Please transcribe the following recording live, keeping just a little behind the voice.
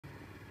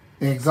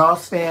The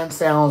exhaust fan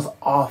sounds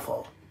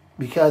awful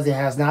because it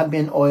has not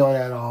been oiled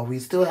at all. We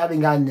still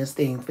haven't gotten this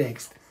thing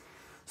fixed.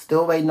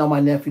 Still waiting on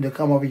my nephew to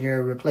come over here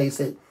and replace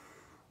it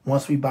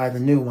once we buy the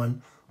new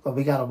one. But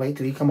we got to wait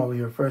till he come over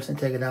here first and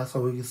take it out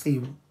so we can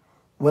see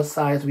what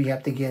size we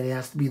have to get. It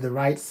has to be the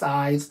right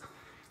size.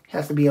 It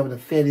has to be able to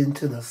fit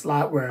into the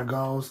slot where it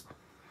goes.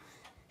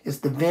 It's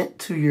the vent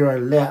to your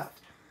left.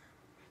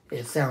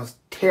 It sounds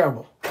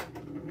terrible.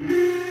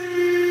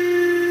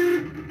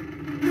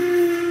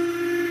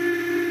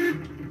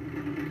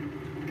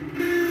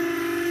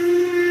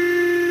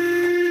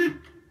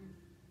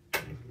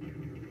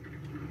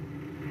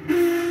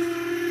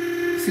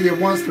 See, it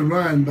wants to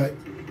run, but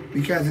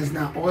because it's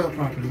not oiled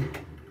properly,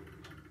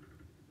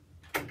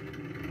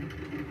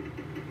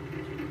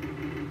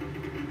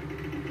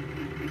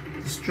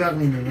 it's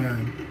struggling to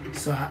run.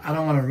 So I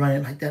don't want to run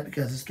it like that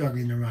because it's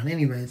struggling to run.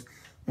 Anyways,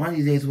 one of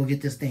these days we'll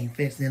get this thing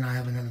fixed, then I'll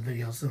have another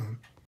video soon.